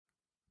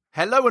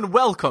Hello and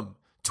welcome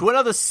to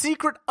another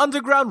secret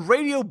underground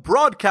radio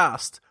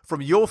broadcast from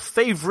your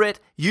favorite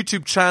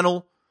YouTube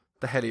channel,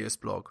 the Helios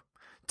blog.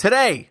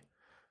 Today,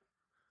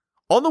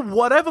 on the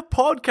whatever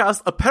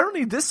podcast,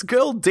 apparently this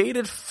girl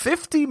dated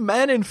 50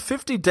 men in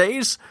 50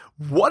 days.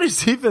 What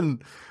is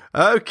even...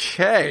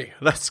 Okay,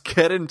 let's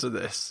get into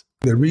this.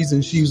 The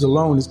reason she's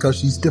alone is because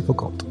she's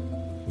difficult.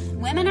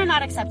 Women are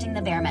not accepting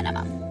the bare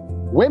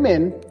minimum.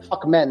 Women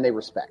fuck men they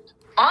respect.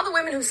 All the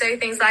women who say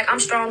things like, I'm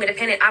strong,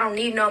 independent, I don't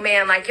need no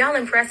man, like, y'all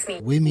impress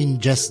me. Women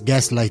just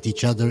gaslight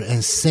each other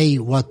and say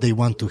what they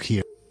want to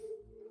hear.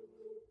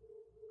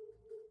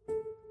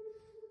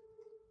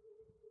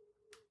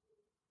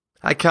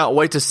 I can't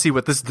wait to see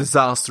what this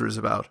disaster is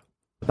about.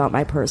 About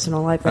my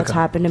personal life that's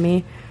happened to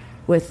me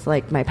with,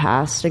 like, my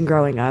past and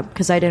growing up,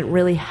 because I didn't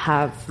really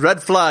have...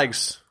 Red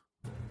flags.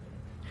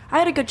 I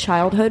had a good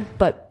childhood,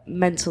 but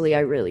mentally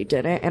I really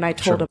didn't, and I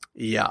told him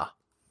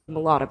a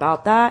lot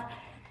about that.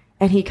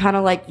 And he kind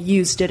of, like,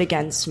 used it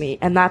against me.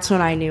 And that's when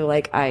I knew,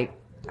 like, I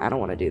don't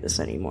want to do this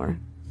anymore.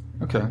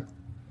 Okay.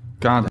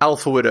 Got it.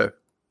 Alpha Widow.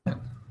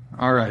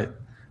 All right.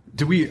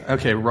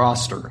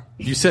 Roster.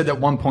 You said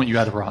at one point you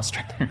had a roster.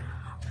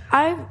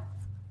 I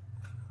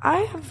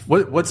have...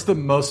 What's the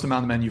most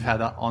amount of men you've had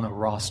on a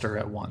roster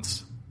at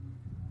once?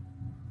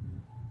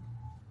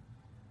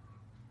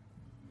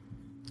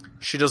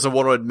 She doesn't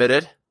want to admit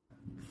it.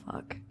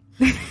 Fuck.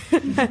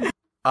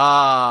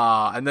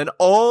 And then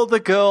all the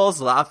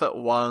girls laugh at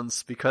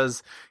once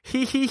because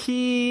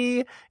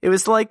it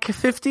was like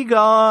 50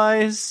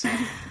 guys.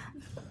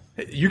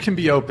 You can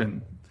be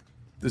open.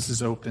 This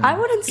is open. I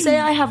wouldn't say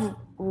I have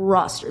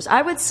rosters.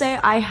 I would say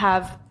I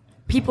have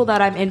people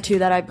that I'm into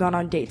that I've gone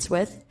on dates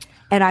with,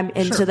 and I'm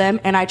into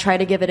them, and I try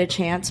to give it a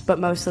chance, but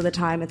most of the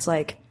time it's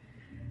like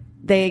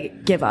they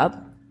give up.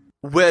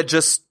 We're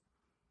just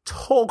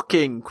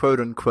talking, quote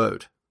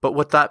unquote, but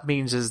what that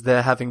means is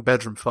they're having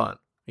bedroom fun.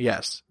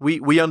 Yes,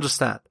 we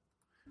understand.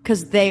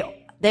 Because they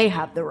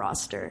have the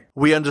roster.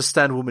 We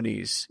understand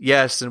womanese.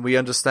 Yes, and we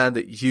understand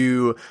that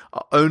you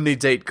only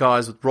date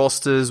guys with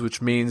rosters,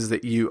 which means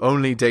that you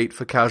only date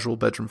for casual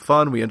bedroom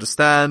fun. We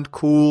understand.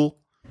 Cool.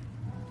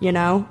 You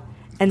know?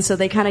 And so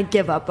they kind of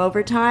give up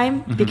over time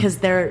because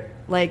they're,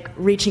 like,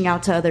 reaching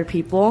out to other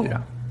people.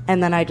 Yeah.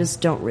 And then I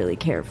just don't really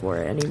care for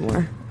it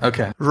anymore.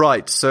 Okay.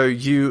 Right, so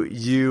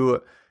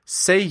you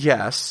say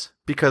yes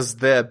because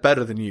they're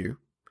better than you.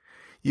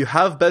 You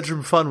have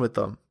bedroom fun with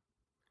them.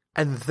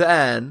 And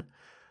then,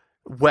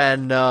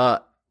 when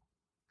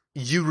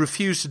you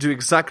refuse to do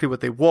exactly what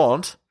they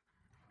want,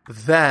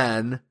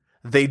 then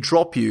they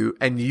drop you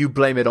and you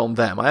blame it on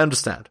them. I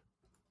understand.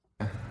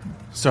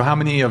 So how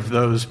many of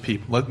those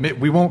people...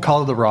 We won't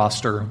call it the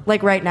roster.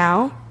 Like right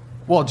now?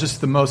 Well,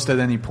 just the most at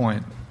any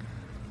point.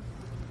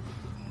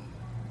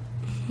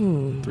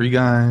 3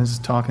 guys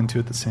talking to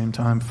at the same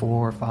time,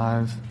 4 or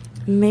 5.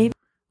 Maybe.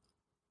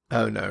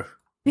 Oh, no.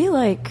 Be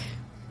like...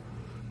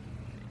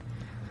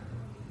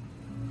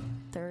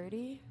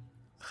 30?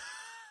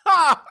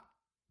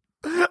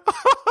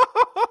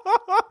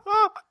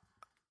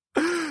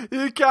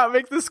 You can't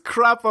make this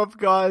crap up,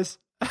 guys.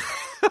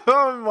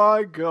 Oh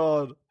my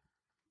god.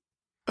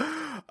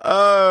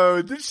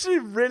 Oh, did she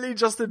really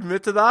just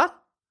admit to that?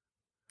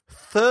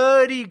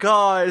 30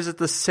 guys at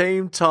the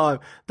same time.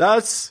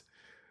 That's...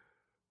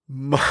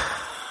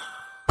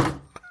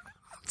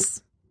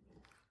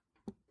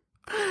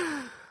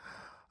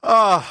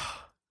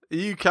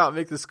 you can't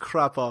make this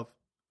crap up.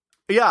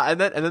 Yeah, and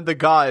then the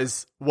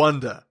guys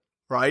wonder,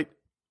 right?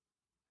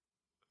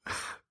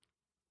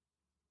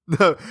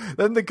 No,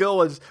 then the girl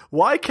was,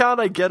 why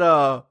can't I get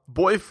a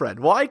boyfriend?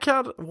 Why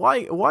can't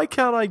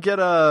I get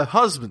a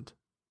husband?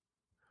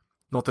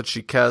 Not that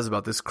she cares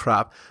about this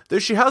crap. Though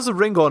she has a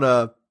ring on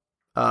a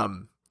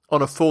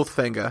 4th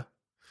finger,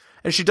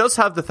 and she does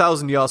have the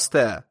 1,000-yard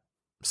stare.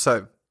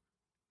 So,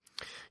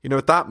 you know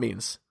what that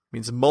means? It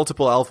means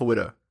multiple alpha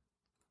widow.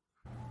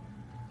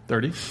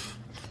 30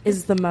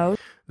 is the most.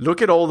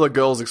 Look at all the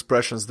girls'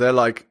 expressions. They're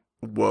like,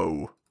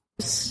 whoa.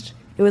 It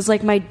was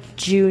like my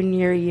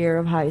junior year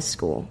of high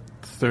school.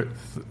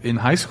 In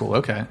high school,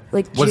 okay.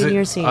 Like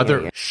junior, senior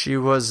year. She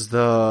was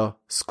the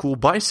school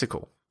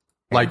bicycle.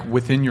 Like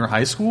within your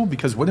high school?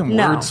 Because wouldn't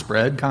word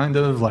spread kind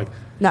of like...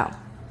 No.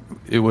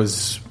 It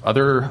was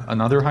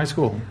another high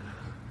school?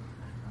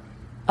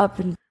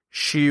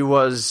 She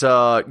was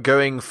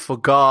going for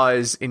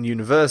guys in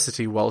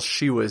university while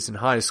she was in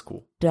high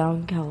school.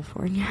 Down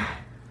California.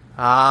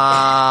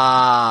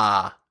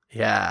 Ah,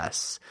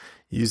 yes.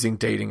 Using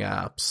dating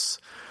apps.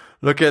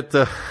 Look at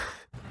the...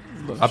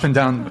 Up and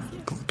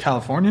down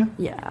California?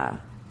 Yeah.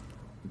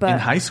 But in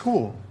high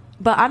school?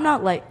 But I'm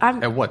not like...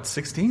 I'm at what,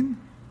 16?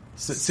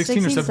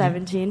 16 or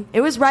 17?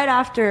 It was right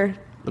after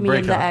me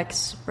and the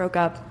ex broke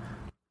up.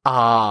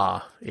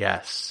 Ah,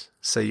 yes.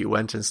 So you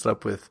went and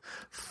slept with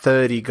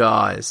 30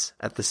 guys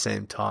at the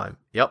same time.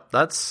 Yep,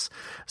 it's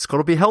got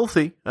to be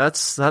healthy.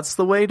 That's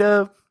the way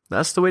to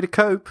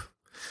cope.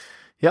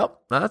 Yep,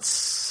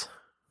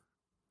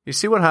 you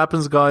see what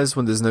happens, guys,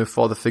 when there's no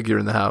father figure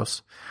in the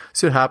house.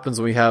 See what happens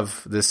when we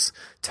have this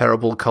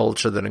terrible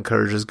culture that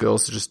encourages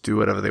girls to just do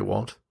whatever they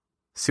want.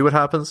 See what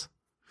happens?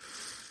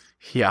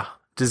 Yeah,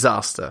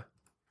 disaster.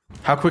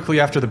 How quickly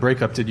after the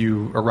breakup did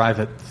you arrive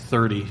at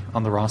 30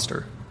 on the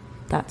roster?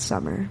 That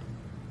summer.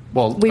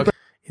 Well, We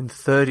In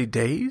 30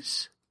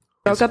 days?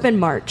 broke up in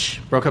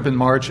March. broke up in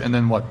March, and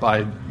then what?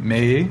 By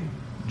May,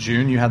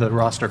 June, you had a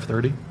roster of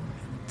 30.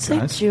 It's like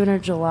Nice. June or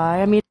July.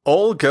 I mean,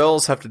 All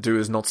girls have to do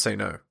is not say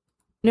no.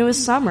 it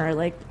was summer,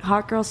 like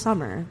hot girl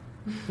summer.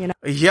 You know,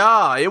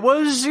 Yeah, it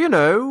was, it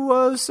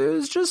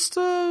was just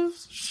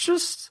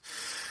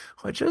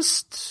I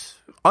just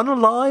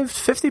unalived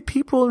 50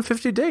 people in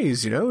 50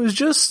 days, it was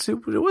just, it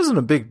wasn't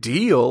a big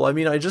deal. I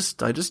mean, I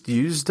just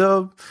used,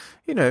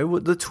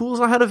 the tools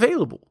I had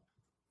available.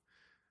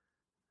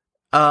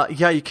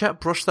 Yeah, you can't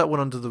brush that one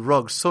under the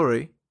rug,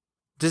 sorry.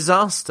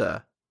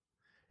 Disaster.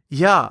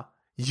 Yeah,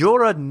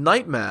 you're a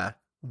nightmare.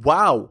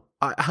 Wow.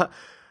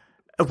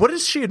 What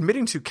is she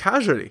admitting to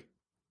casually?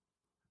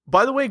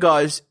 By the way,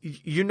 guys,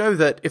 you know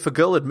that if a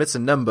girl admits a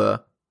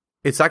number,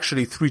 it's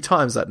actually 3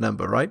 times that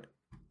number, right?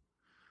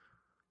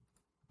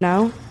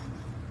 no,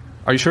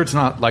 Are you sure it's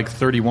not like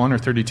 31 or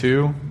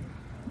 32?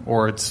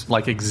 Or it's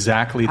like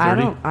exactly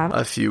 30?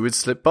 I A few would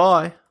slip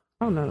by.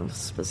 don't know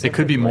specifically. It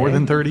could be more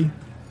than 30?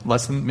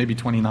 Less than maybe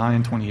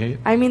 29, 28?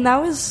 I mean, that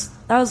was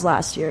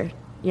last year.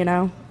 You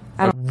know,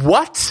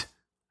 What?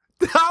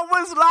 That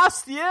was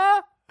last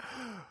year?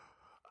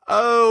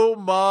 Oh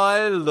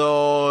my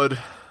lord.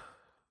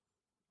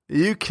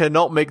 You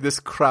cannot make this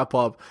crap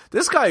up.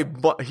 This guy,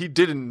 he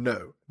didn't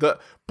know.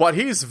 But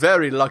he's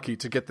very lucky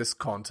to get this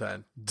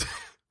content.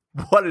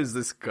 What is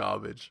this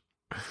garbage?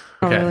 I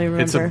don't really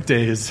remember. It's a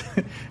daze.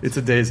 It's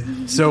a daze.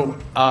 So,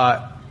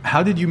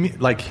 how did you meet?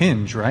 Like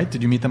Hinge, right?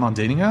 Did you meet them on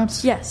dating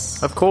apps?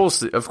 Yes. Of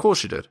course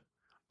you did.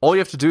 All you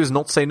have to do is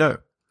not say no.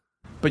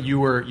 But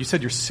you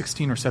said you're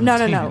 16 or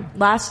 17. No.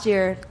 Last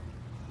year,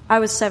 I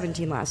was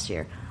 17 last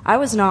year. I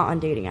was not on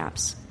dating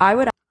apps. I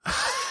would.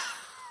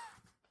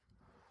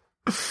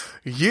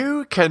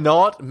 You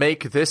cannot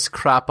make this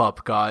crap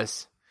up,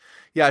 guys.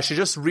 Yeah, she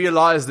just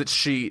realized that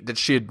she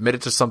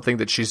admitted to something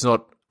that she's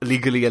not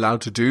legally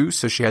allowed to do,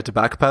 so she had to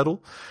backpedal.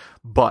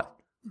 But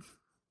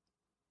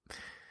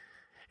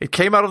it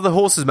came out of the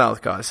horse's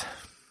mouth, guys.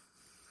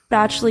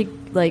 Actually,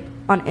 like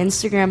on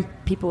Instagram,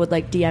 people would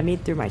like DM me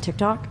through my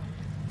TikTok.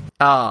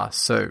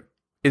 So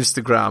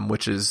Instagram,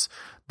 which is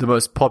the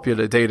most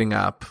popular dating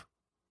app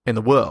in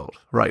the world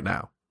right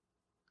now.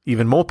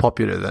 Even more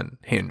popular than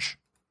Hinge.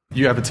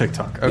 You have a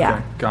TikTok. Okay.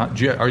 Yeah.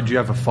 Do you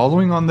have a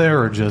following on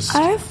there or just...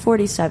 I have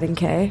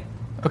 47K.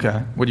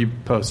 Okay. What do you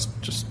post?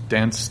 Just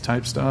dance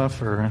type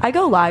stuff or... I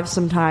go live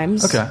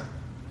sometimes. Okay.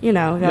 You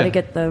know, gotta Yeah.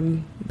 get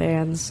them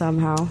banned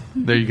somehow.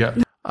 There you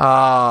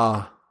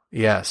go.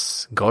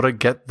 Yes. Gotta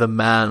get the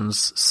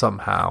mans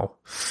somehow.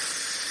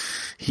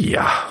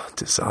 Yeah,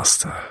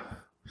 disaster.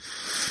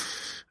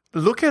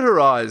 Look at her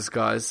eyes,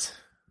 guys.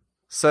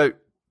 So,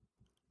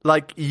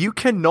 like, you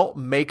cannot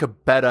make a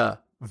better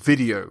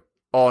video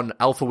on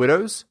Alpha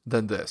Widows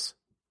than this.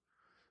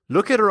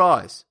 Look at her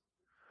eyes.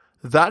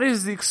 That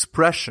is the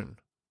expression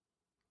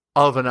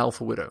of an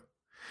Alpha Widow.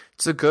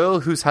 It's a girl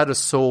who's had her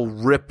soul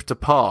ripped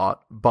apart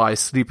by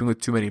sleeping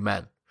with too many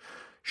men.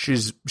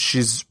 She's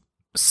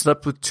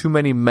slept with too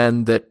many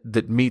men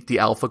that meet the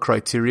alpha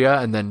criteria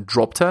and then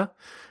dropped her,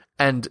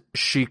 and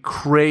she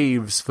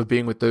craves for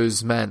being with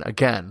those men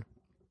again.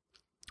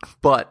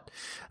 But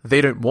they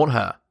don't want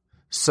her.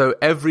 So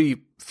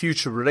every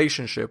future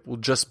relationship will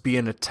just be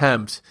an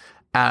attempt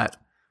at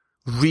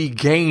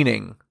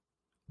regaining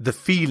the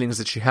feelings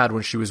that she had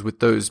when she was with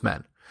those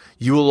men.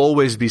 You will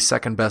always be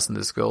second best in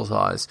this girl's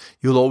eyes.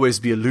 You'll always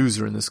be a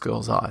loser in this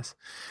girl's eyes.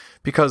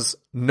 Because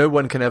no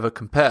one can ever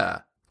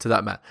compare to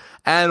that man.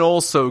 And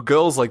also,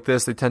 girls like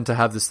this, they tend to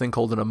have this thing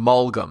called an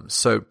amalgam.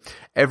 So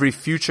every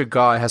future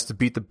guy has to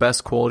beat the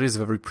best qualities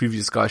of every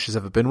previous guy she's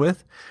ever been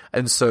with.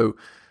 And so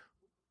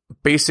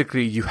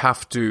basically you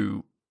have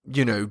to,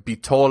 be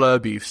taller,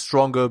 be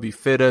stronger, be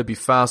fitter, be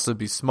faster,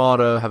 be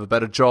smarter, have a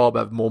better job,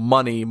 have more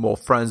money, more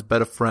friends,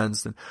 better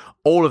friends than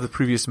all of the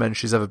previous men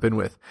she's ever been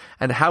with.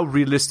 And how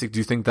realistic do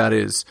you think that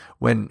is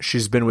when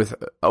she's been with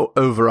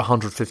over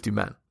 150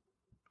 men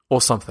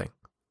or something?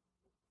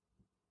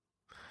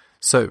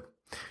 So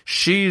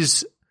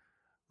she's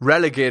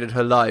relegated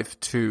her life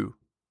to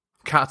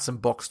cats and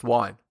boxed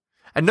wine.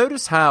 And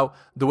notice how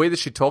the way that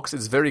she talks,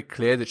 it's very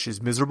clear that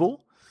she's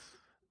miserable.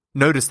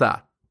 Notice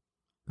that.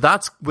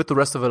 That's what the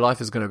rest of her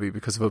life is going to be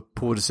because of her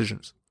poor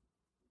decisions.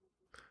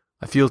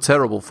 I feel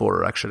terrible for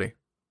her, actually.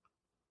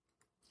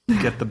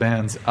 Get the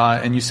bands.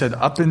 And you said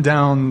up and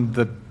down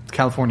the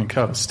California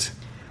coast.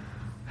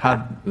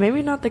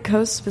 Maybe not the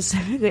coast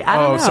specifically. I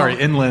don't know. Sorry,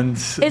 inland.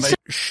 It's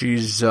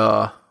She's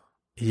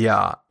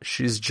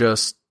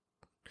just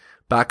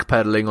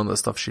backpedaling on the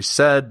stuff she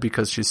said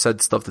because she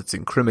said stuff that's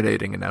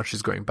incriminating and now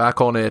she's going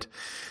back on it.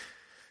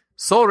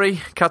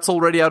 Sorry, cat's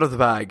already out of the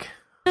bag.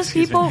 just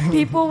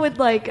people would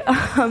like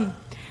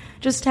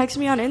just text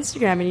me on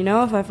Instagram, and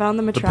if I found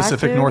them The attractive.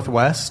 Pacific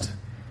Northwest?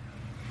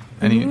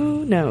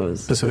 Who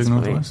knows? at Pacific this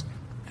point? Northwest?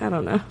 I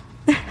don't know.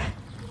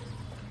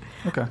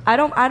 Okay. I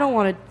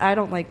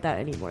don't like that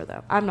anymore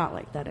though. I'm not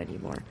like that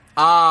anymore.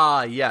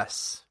 Ah,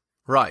 yes.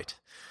 Right.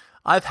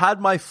 I've had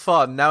my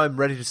fun, now I'm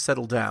ready to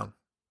settle down.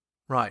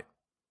 Right.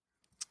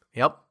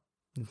 Yep.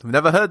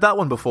 Never heard that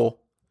one before.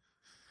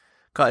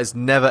 Guys,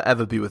 never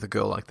ever be with a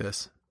girl like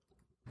this.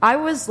 I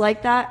was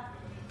like that.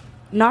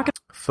 Not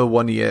For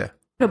 1 year.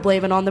 gonna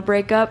blame it on the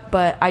breakup,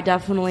 but I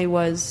definitely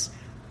was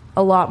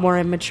a lot more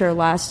immature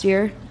last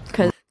year.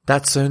 Cause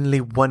That's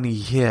only 1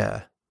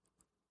 year.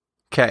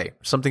 Okay,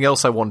 something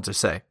else I wanted to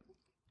say.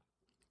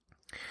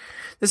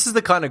 This is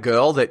the kind of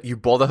girl that you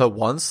bother her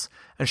once,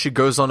 and she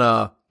goes on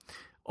a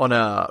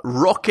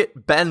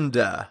rocket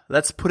bender.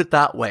 Let's put it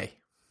that way.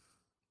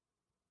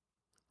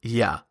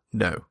 Yeah,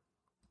 no.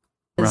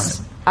 Right.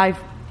 I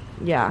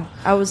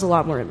was a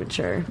lot more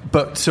immature.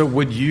 But so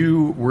were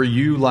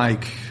you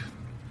like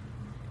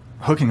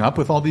hooking up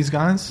with all these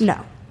guys?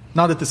 No.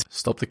 Not at the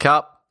Stop the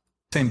cap.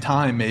 same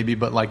time, maybe,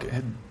 but like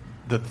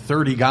the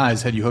 30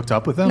 guys, had you hooked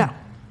up with them? No.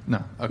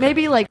 No. Okay.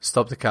 Maybe like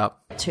Stop the cap.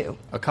 2.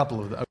 A couple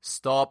of them.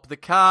 Stop the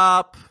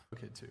cap.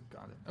 Okay, 2.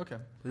 Got it. Okay.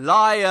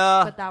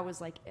 Liar. But that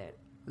was like it.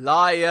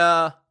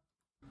 Liar.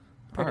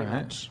 Pretty All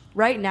right. much.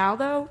 Right now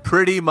though,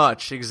 Pretty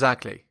much,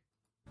 exactly.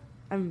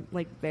 I'm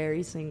like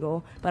very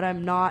single, but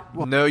I'm not.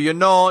 No, you're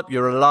not.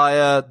 You're a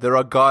liar. There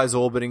are guys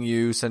orbiting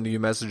you, sending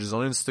you messages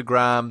on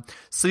Instagram,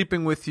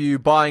 sleeping with you,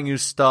 buying you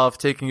stuff,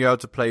 taking you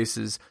out to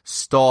places.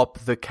 Stop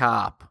the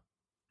cap.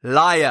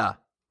 Liar.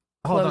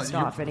 Hold on, Closed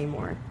off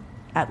anymore,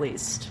 at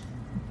least.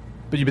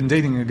 But you've been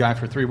dating a guy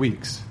for 3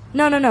 weeks.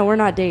 No, we're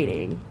not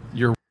dating.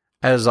 You're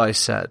As I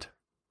said,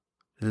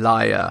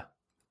 liar.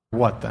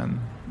 what then?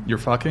 You're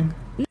fucking?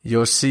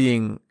 You're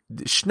seeing...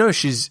 No,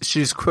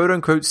 she's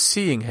quote-unquote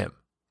seeing him.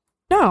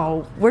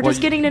 No, we're just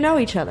you- getting to know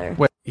each other.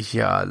 Wait.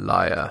 Yeah,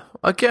 liar.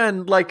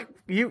 Again, like,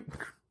 you...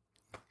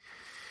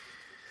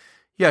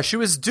 Yeah, she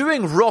was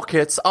doing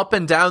rockets up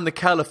and down the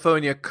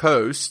California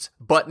coast,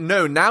 but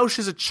no, now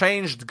she's a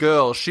changed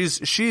girl. She's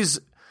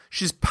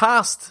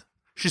past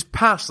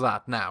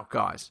that now,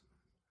 guys.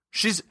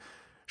 She's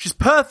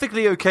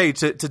perfectly okay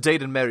to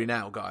date and marry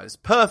now, guys.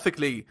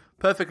 Perfectly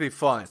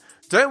fine.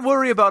 Don't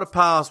worry about a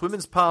past.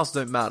 Women's past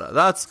don't matter.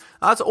 That's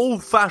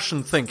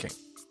old-fashioned thinking.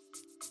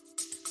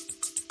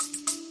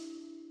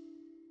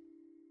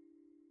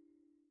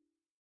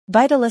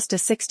 Vitalista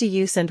 60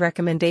 use and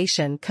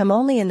recommendation come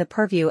only in the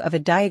purview of a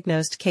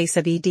diagnosed case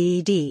of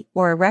EDED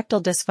or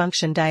erectile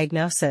dysfunction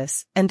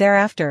diagnosis, and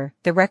thereafter,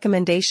 the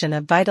recommendation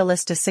of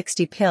Vitalista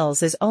 60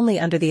 pills is only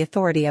under the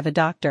authority of a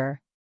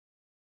doctor.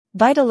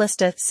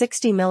 Vitalista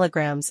 60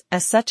 mg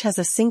as such has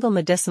a single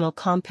medicinal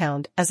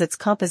compound as its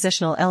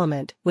compositional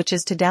element, which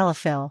is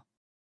tadalafil.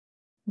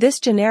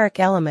 This generic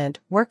element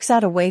works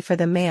out a way for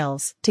the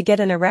males to get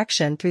an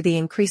erection through the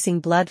increasing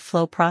blood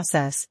flow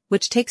process,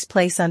 which takes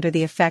place under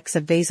the effects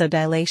of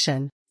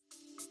vasodilation.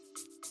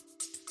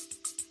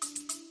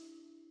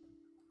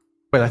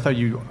 Wait, I thought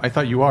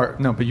you are.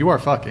 No, but you are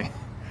fucking.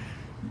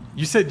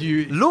 You said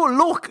you...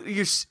 Look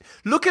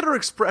at her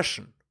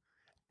expression.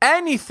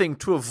 Anything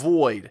to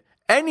avoid,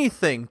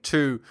 anything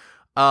to,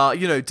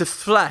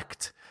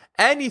 deflect,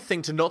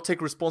 anything to not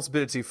take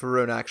responsibility for her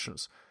own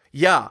actions.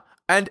 Yeah,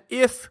 and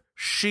if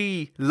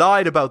she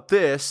lied about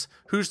this,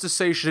 who's to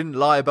say she didn't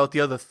lie about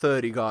the other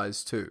 30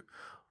 guys too?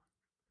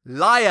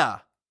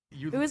 Liar!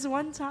 It was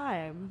one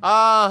time.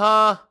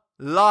 Uh-huh.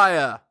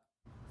 Liar.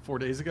 4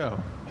 days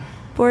ago.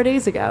 4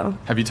 days ago.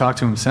 Have you talked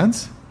to him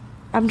since?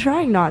 I'm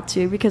trying not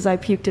to because I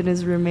puked in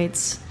his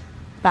roommate's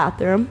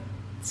bathroom.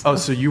 Oh,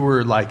 so you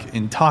were like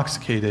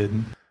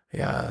intoxicated.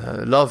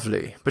 Yeah,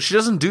 lovely. But she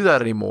doesn't do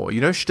that anymore.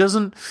 You know, she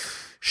doesn't...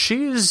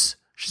 She's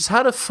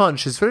had her fun.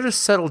 She's ready to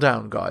settle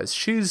down, guys.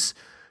 She's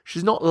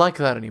not like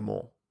that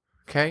anymore.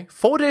 Okay?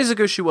 4 days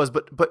ago she was,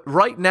 but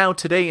right now,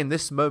 today, in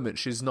this moment,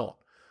 she's not.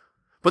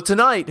 But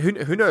tonight,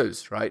 who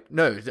knows, right?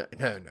 No.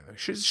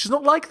 She's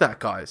not like that,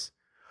 guys.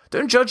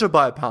 Don't judge her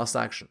by her past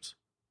actions.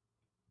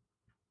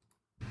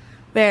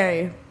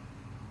 Very.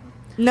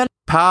 No.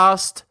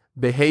 Past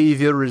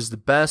behavior is the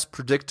best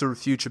predictor of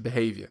future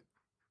behavior.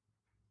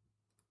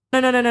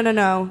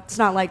 No. It's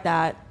not like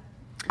that.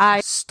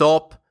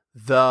 Stop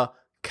the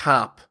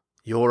cap.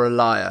 You're a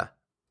liar.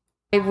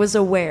 I was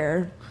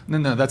aware.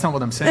 No, that's not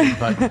what I'm saying.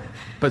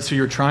 But so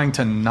you're trying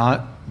to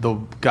not the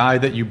guy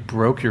that you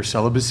broke your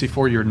celibacy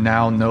for. You're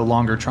now no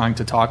longer trying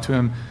to talk to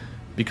him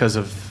because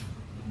of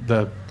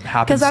the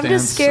happenstance. Because I'm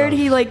just scared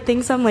he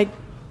thinks I'm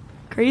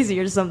crazy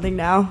or something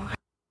now.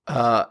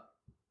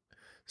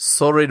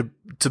 Sorry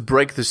to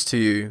break this to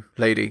you,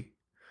 lady,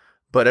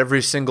 but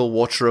every single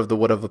watcher of the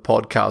Whatever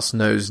podcast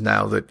knows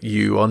now that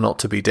you are not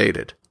to be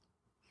dated.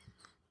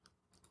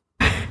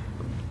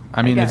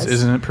 I mean, guess.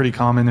 isn't it pretty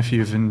common if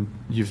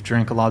you've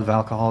drank a lot of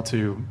alcohol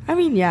to? I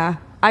mean, yeah.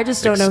 I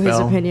just don't know his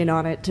Expel. opinion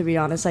on it, to be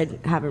honest. I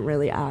haven't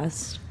really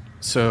asked.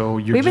 So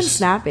you're We've been just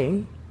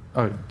snapping.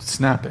 Oh,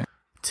 snapping.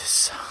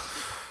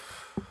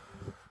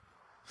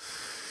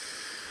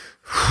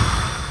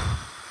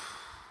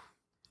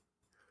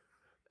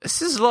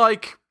 This is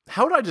like,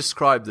 how would I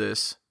describe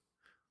this?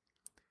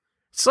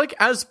 It's like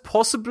as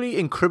possibly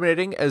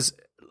incriminating as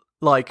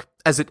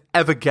it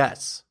ever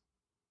gets.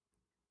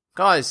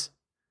 Guys,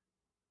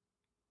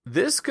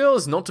 This girl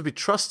is not to be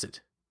trusted.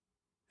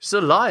 She's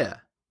a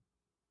liar.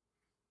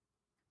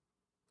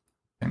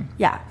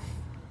 Yeah.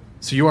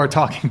 So you are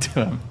talking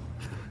to him.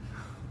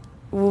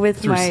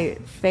 With my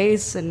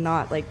face and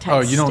not like texting. Oh,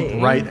 you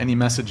don't write any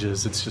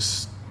messages. It's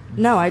just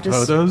no. I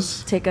just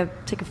photos. Take a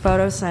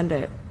photo, send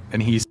it.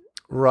 And he's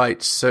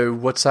right. So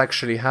what's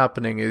actually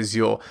happening is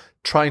you're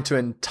trying to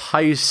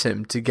entice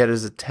him to get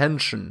his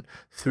attention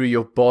through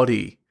your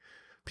body,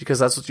 because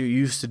that's what you're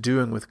used to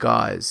doing with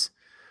guys.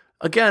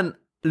 Again,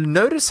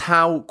 notice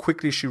how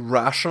quickly she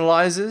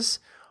rationalizes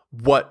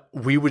what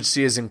we would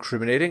see as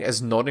incriminating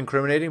as not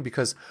incriminating,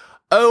 because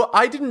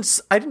I didn't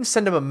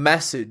send him a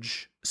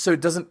message, so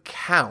it doesn't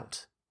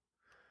count.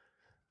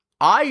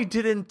 I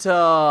didn't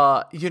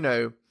I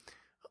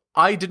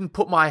didn't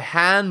put my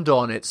hand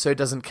on it, so it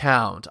doesn't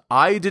count.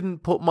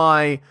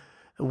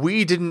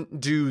 We didn't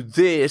do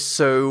this,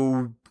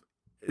 so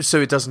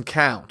it doesn't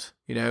count,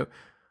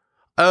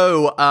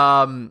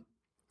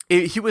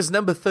 he was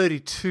number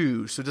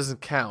 32, so it doesn't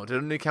count. It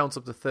only counts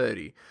up to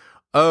 30.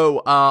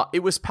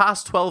 It was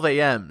past 12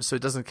 a.m., so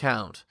it doesn't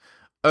count.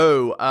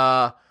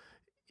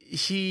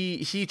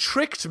 He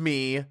tricked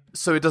me,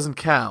 so it doesn't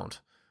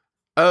count.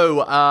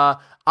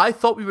 I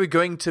thought we were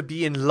going to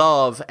be in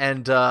love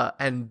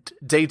and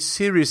date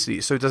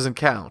seriously, so it doesn't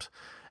count.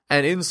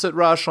 And insert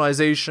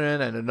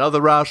rationalization, and another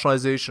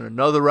rationalization,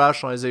 another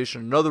rationalization,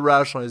 another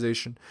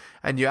rationalization,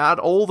 and you add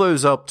all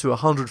those up to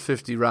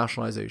 150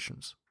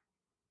 rationalizations.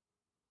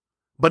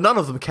 But none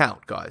of them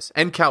count, guys.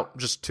 And count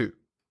just 2.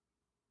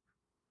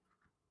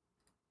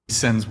 He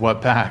sends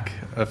what back?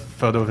 A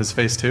photo of his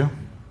face too?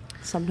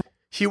 Sometimes.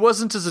 He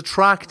wasn't as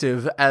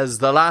attractive as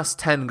the last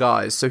 10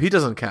 guys, so he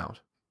doesn't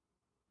count.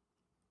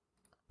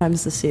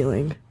 Times the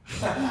ceiling.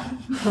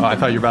 Oh, I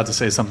thought you were about to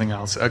say something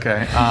else.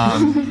 Okay.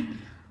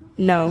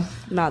 No,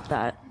 not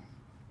that.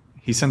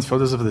 He sends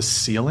photos of the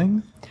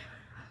ceiling?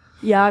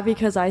 Yeah,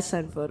 because I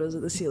send photos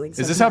of the ceiling.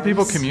 Is this how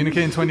people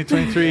communicate in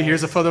 2023?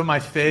 Here's a photo of my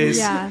face.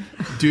 Yeah.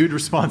 Dude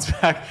responds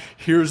back,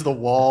 here's the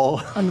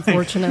wall.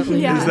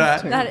 Unfortunately. Yeah,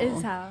 that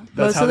is how.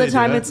 Most of the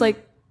time it's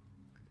like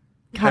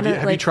kind of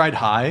like... Have you tried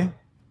hi?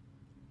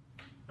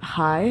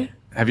 Hi?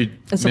 Have you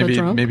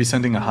maybe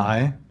sending a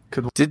hi?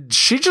 Did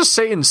she just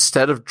say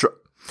instead of...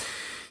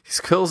 These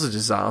girls are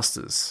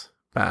disasters,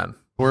 man.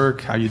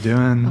 Work, how you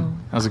doing? Oh.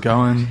 How's it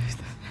going?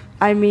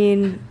 I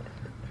mean...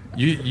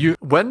 You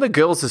when the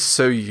girls are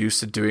so used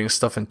to doing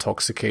stuff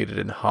intoxicated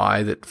and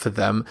high that for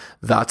them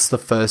that's the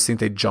first thing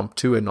they jump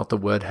to and not the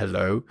word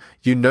hello,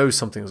 you know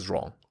something's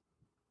wrong.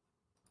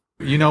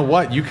 You know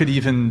what? You could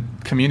even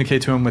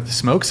communicate to him with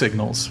smoke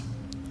signals.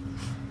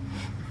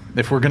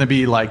 If we're going to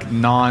be like it's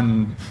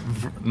not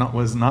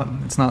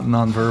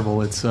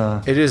non-verbal,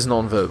 it is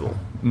non-verbal.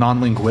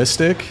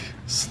 Non-linguistic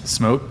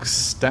smoke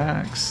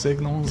stack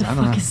signals. I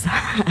don't know. What is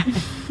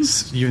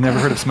that? You've never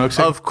heard of smoke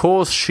signals? Of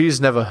course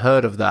she's never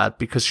heard of that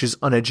because she's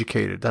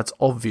uneducated. That's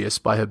obvious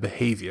by her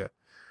behavior.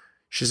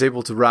 She's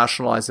able to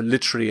rationalize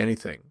literally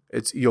anything.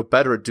 You're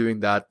better at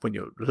doing that when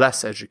you're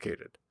less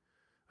educated.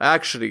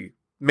 Actually,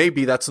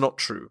 maybe that's not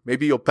true.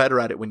 Maybe you're better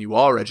at it when you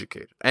are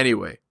educated.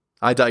 Anyway,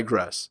 I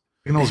digress.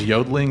 Signals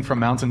yodeling from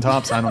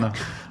mountaintops? I don't know.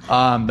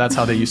 That's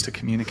how they used to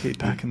communicate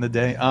back in the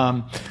day.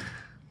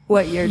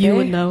 What year? You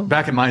would know.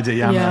 Back in my day,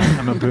 yeah.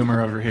 I'm a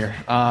boomer over here.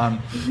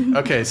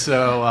 Okay,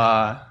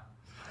 so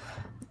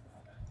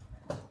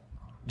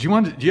do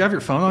you have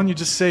your phone on? You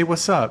just say,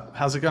 "What's up?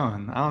 How's it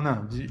going?" I don't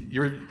know.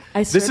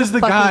 This is the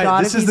guy.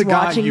 God, this if is he's the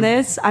guy. Watching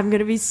this, I'm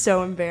gonna be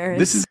so embarrassed.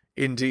 This is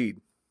indeed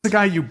the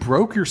guy you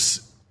broke your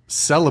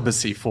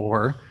celibacy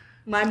for.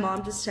 My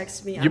mom just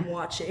texted me. I'm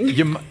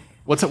watching.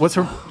 What's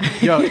her?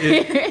 Yo,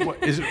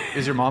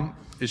 is your mom?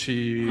 Is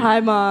she? Hi,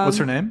 Mom. What's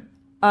her name?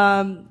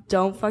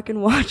 Don't fucking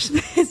watch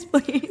this,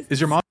 please.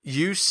 Is your mom?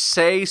 You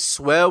say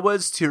swear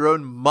words to your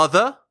own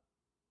mother?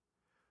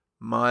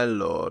 My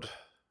lord.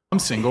 I'm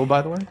single,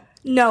 by the way.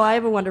 No, I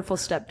have a wonderful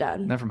stepdad.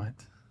 Never mind.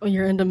 Oh,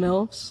 you're into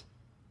MILFs?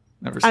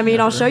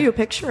 I'll show you a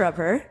picture of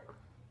her.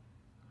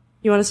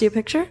 You want to see a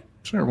picture?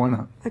 Sure, why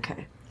not?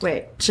 Okay.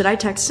 Wait, should I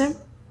text him?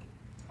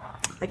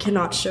 I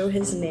cannot show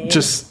his name.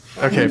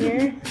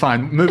 Okay,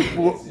 fine.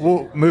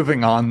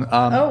 Moving on.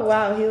 Oh,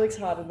 wow, he looks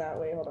hot in that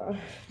way. Hold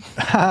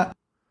on.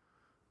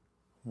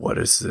 What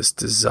is this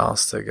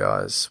disaster,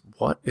 guys?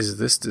 What is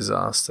this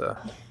disaster?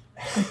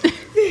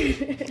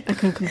 I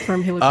can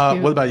confirm he looks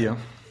cute. What about you?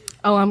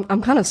 Oh,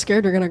 I'm kind of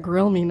scared you're gonna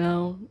grill me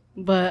now,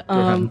 but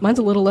mine's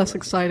a little less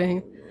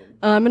exciting.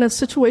 I'm in a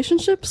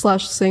situationship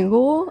 /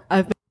 single.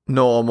 I've been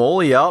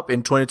normal. Yep.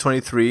 In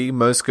 2023,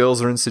 most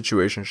girls are in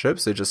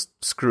situationships. They're just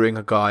screwing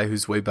a guy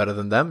who's way better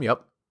than them.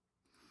 Yep.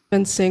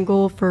 Been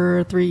single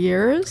for 3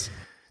 years.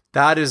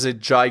 That is a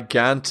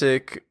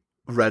gigantic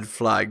red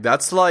flag.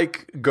 That's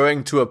like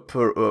going to a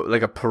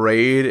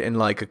parade in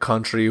like a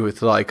country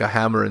with like a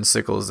hammer and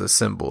sickle as a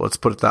symbol. Let's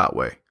put it that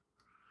way.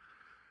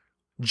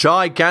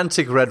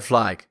 Gigantic red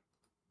flag.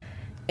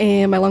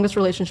 And my longest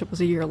relationship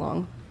was a year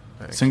long.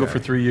 Okay. Single for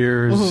 3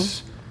 years.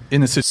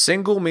 Mm-hmm.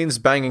 Single means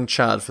banging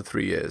Chad for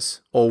 3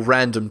 years or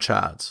random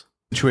Chads.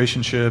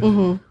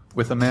 Situationship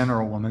with a man or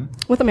a woman?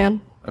 With a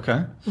man.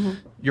 Okay.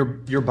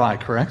 You're bi,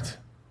 correct?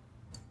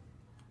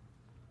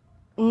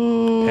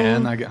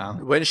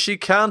 And When she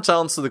can't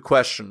answer the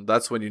question,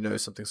 that's when you know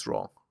something's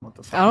wrong.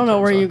 I don't know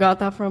where you got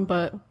that from,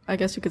 but I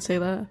guess you could say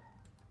that.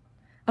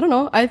 I don't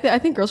know. I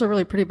think girls are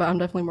really pretty, but I'm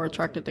definitely more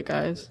attracted to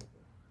guys.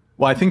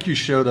 Well, I think you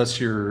showed us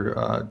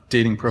your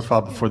dating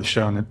profile before the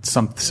show, and it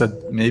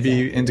said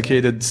maybe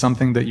indicated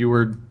something that you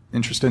were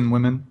interested in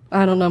women.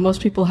 I don't know.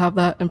 Most people have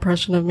that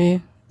impression of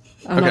me.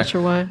 I'm not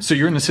sure why. So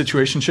you're in a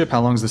situationship.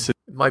 How long is the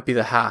It might be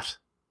the hat.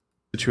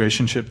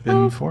 situationship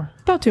been for?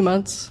 About 2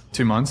 months.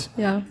 2 months?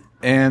 Yeah.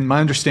 And my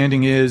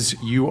understanding is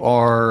you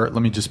are,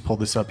 let me just pull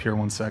this up here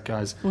one sec,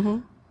 guys.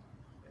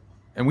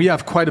 And we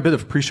have quite a bit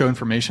of pre-show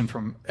information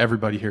from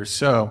everybody here.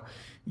 So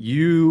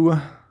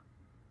you're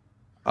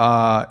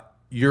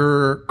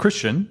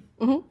Christian.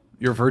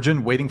 You're a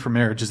virgin waiting for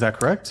marriage. Is that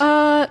correct?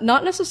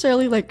 Not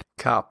necessarily like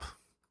Cap.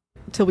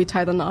 till we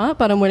tie the knot,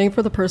 but I'm waiting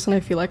for the person I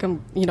feel like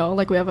I'm,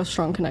 like we have a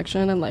strong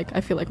connection and like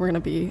I feel like we're going to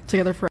be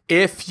together for.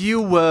 If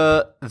you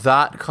were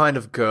that kind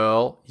of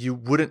girl, you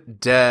wouldn't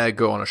dare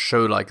go on a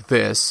show like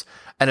this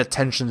and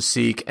attention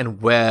seek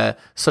and wear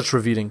such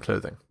revealing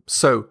clothing.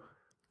 So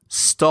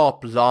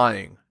stop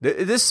lying.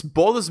 This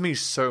bothers me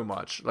so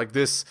much. Like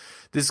this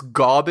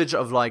garbage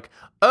of like,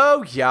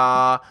 oh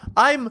yeah,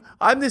 I'm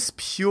this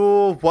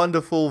pure,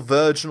 wonderful,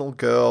 virginal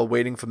girl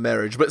waiting for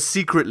marriage, but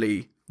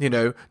secretly,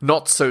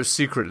 not so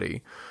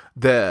secretly,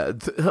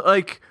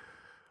 like,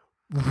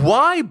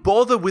 why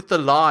bother with the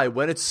lie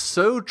when it's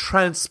so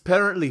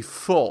transparently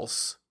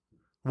false?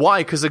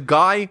 Why? Because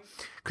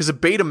a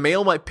beta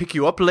male might pick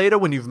you up later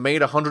when you've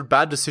made 100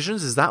 bad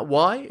decisions? Is that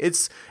why?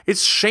 It's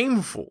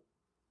shameful.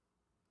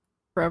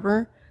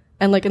 Forever.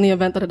 And like in the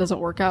event that it doesn't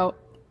work out,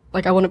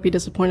 like I wouldn't be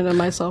disappointed in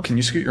myself. Can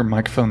you scoot your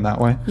microphone that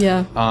way?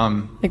 Yeah.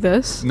 Like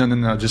this?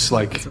 No. Just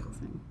like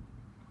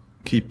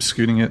keep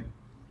scooting it.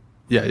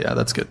 Yeah,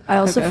 that's good. I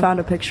also found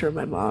a picture of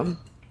my mom.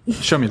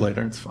 Show me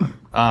later. It's fine.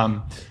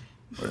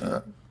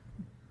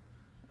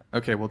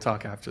 Okay, we'll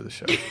talk after the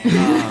show.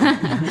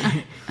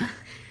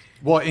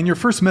 Well, in your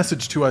first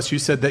message to us, you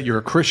said that you're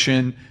a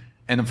Christian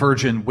and a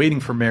virgin waiting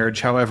for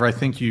marriage. However, I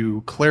think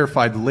you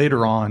clarified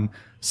later on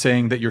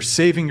saying that you're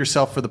saving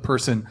yourself for the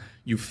person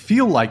you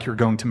feel like you're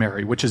going to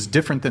marry, which is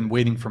different than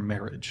waiting for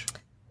marriage.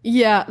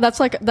 Yeah, that's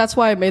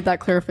why I made that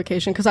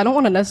clarification, because I don't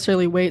want to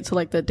necessarily wait till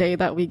like the day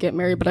that we get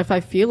married. But if I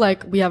feel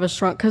like we have a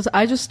strong, because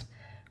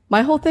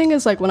my whole thing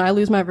is like when I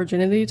lose my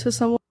virginity to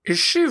someone. Is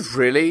she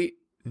really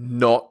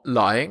not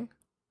lying?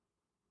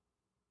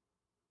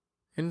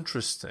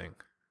 Interesting.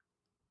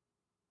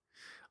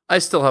 I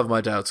still have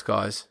my doubts,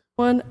 guys.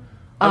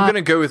 I'm going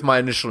to go with my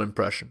initial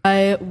impression.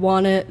 I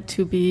want it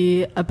to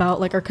be about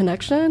like our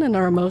connection and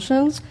our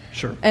emotions.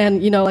 Sure.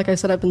 And, like I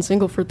said, I've been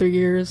single for 3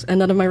 years and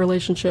none of my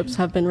relationships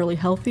have been really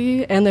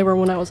healthy. And they were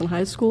when I was in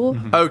high school.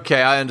 Mm-hmm.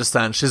 Okay, I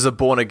understand. She's a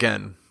born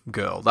again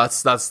girl.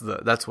 That's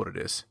what it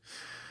is.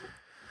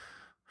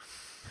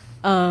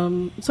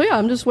 So yeah,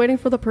 I'm just waiting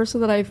for the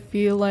person that I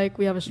feel like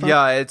we have a strong.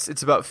 Yeah,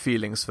 it's about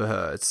feelings for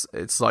her.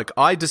 It's like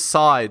I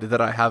decide that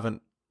I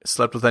haven't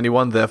slept with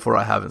anyone, therefore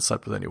I haven't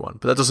slept with anyone.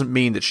 But that doesn't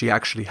mean that she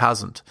actually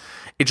hasn't.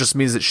 It just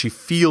means that she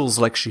feels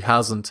like she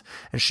hasn't,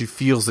 and she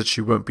feels that she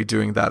won't be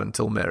doing that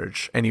until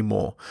marriage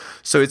anymore.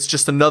 So it's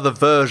just another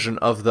version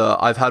of the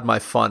I've had my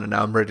fun and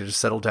now I'm ready to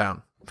settle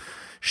down.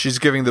 She's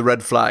giving the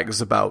red flags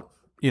about,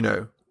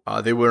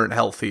 they weren't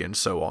healthy and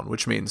so on,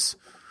 which means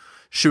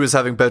she was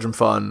having bedroom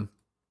fun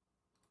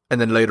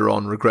and then later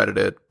on regretted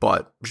it,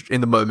 but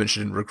in the moment she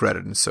didn't regret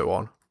it and so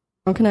on.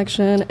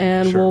 Connection,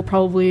 and we'll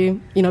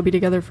probably be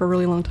together for a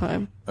really long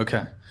time.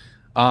 Okay.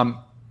 And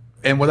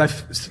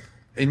what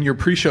in your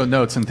pre-show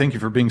notes, and thank you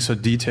for being so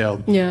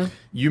detailed. Yeah.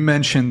 You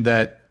mentioned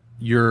that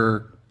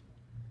you're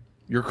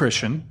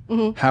Christian.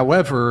 Mm-hmm.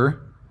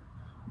 However,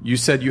 you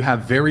said you have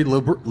very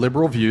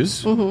liberal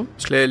views. Mm-hmm.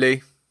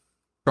 Clearly.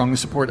 Strongly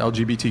support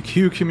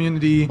LGBTQ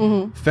community,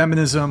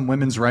 feminism,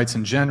 women's rights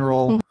in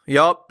general. Mm-hmm.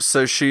 Yup,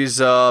 so she's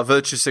a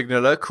virtue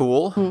signaler,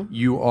 cool. Mm-hmm.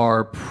 You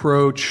are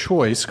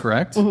pro-choice,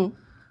 correct? Mm-hmm.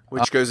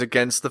 Which goes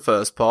against the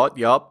first part,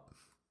 yup.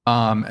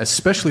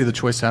 Especially the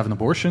choice to have an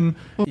abortion.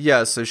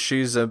 Yeah, so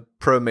she's a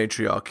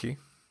pro-matriarchy.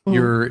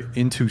 You're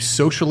into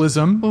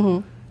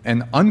socialism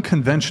and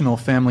unconventional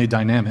family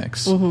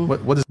dynamics.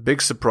 What is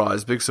Big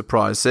surprise.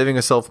 Saving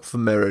herself for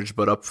marriage,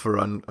 but up for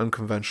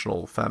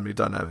unconventional family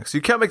dynamics. You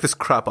can't make this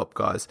crap up,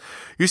 guys.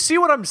 You see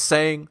what I'm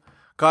saying?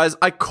 Guys,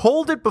 I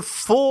called it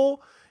before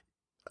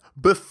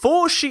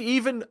she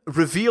even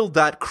revealed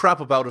that crap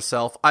about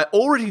herself. I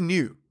already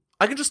knew.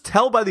 I can just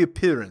tell by the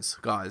appearance,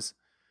 guys.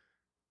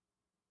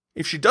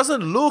 If she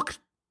doesn't look...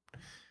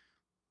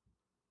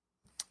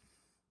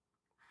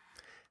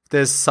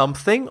 There's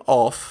something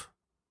off.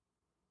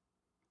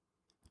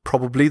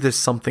 Probably there's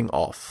something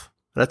off.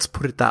 Let's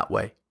put it that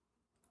way.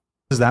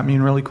 What does that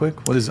mean really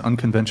quick? What is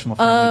unconventional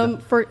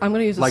family? I'm going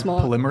to use a like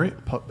small... polygamy?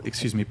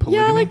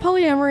 Yeah, like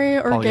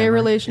polyamory or gay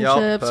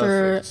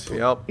relationships,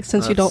 Yep,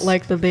 since you don't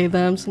like the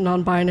they-thems,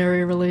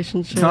 non-binary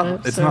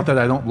relationships. It's not that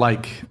I don't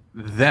like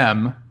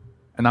them,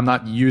 and I'm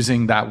not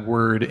using that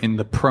word in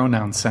the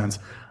pronoun sense.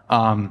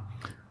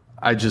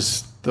 I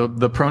just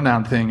the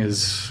pronoun thing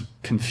is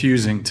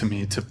confusing to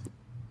me.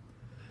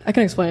 I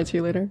can explain it to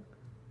you later.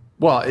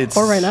 Well, it's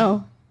or right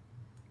now.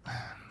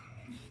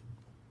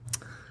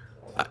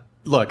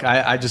 Look,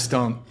 I just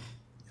don't.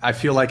 I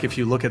feel like if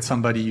you look at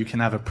somebody, you can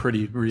have a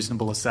pretty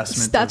reasonable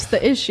assessment. That's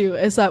the issue,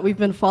 is that we've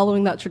been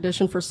following that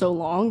tradition for so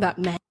long that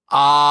men.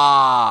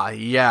 Ah,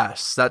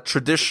 yes. That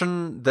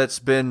tradition that's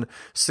been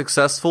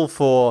successful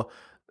for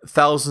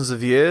thousands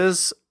of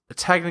years.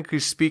 Technically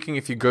speaking,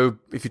 if you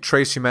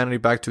trace humanity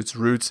back to its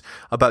roots,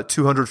 about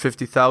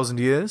 250,000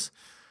 years.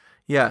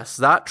 Yes,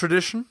 that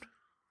tradition.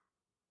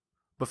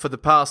 But for the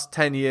past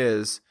 10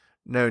 years,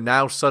 no,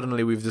 now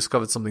suddenly we've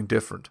discovered something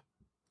different.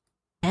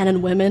 Men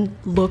and women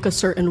look a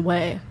certain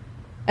way.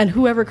 And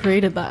whoever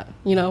created that,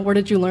 where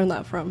did you learn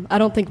that from? I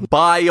don't think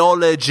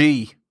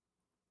biology.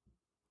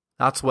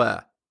 That's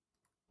where.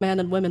 Men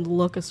and women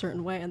look a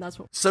certain way, and that's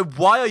what. So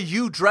why are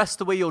you dressed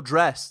the way you're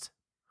dressed?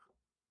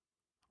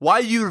 Why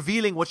are you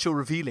revealing what you're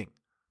revealing?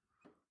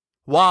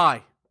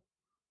 Why?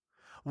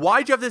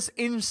 Why do you have this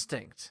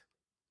instinct?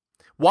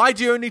 Why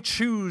do you only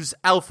choose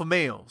alpha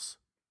males?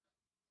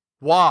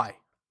 Why?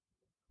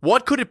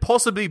 What could it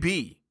possibly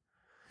be?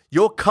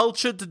 You're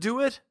cultured to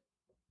do it?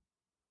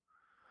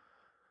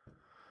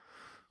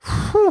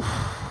 Whew.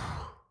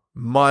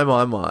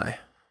 My.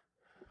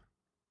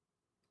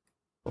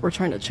 We're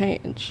trying to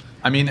change.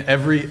 I mean,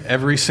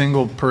 every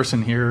single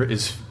person here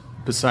is,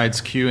 besides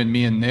Q and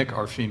me and Nick,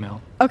 are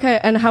female. Okay,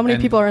 and how many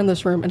people are in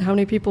this room, and how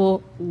many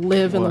people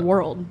live in the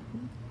world?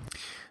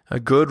 A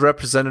good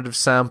representative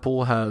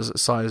sample has a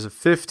size of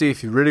 50.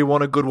 If you really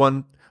want a good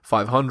one,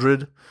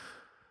 500.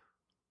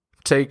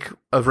 Take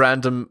a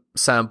random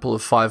sample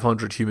of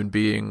 500 human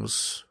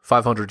beings,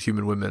 500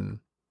 human women.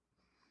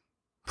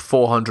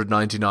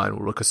 499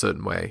 will look a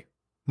certain way,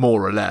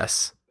 more or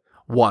less.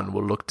 One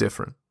will look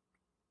different.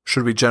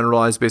 Should we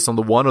generalize based on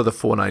the 1 or the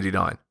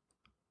 499?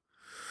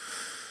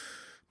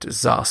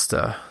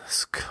 Disaster.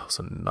 This girl's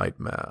a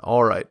nightmare.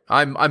 All right,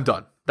 I'm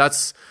done.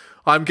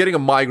 I'm getting a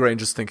migraine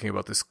just thinking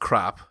about this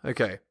crap.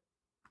 Okay,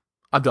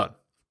 I'm done.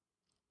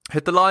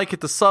 Hit the like, hit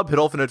the sub, hit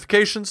all the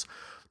notifications.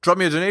 Drop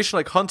me a donation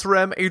like Hunter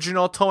M, Adrian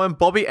R, Tom M,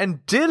 Bobby,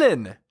 and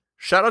Dylan.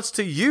 Shoutouts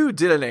to you,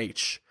 Dylan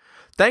H.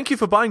 Thank you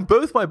for buying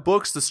both my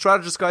books, The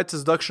Strategist Guide to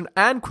Seduction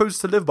and Quotes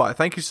to Live By.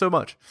 Thank you so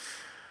much.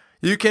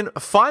 You can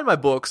find my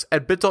books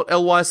at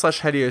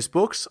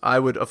bit.ly/HeliosBooks. I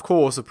would, of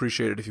course,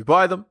 appreciate it if you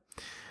buy them.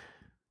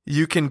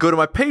 You can go to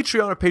my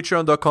Patreon at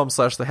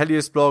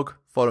patreon.com/theheliosblog.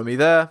 Follow me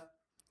there.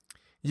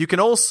 You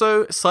can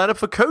also sign up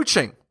for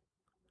coaching.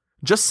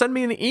 Just send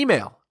me an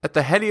email at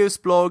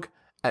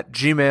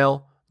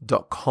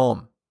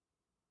theheliosblog@gmail.com.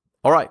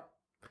 All right,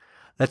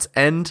 let's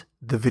end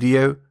the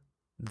video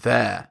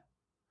there.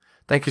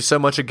 Thank you so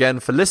much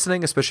again for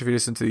listening, especially if you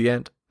listen to the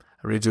end.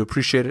 I really do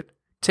appreciate it.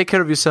 Take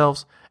care of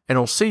yourselves, and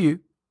I'll see you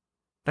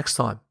next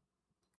time.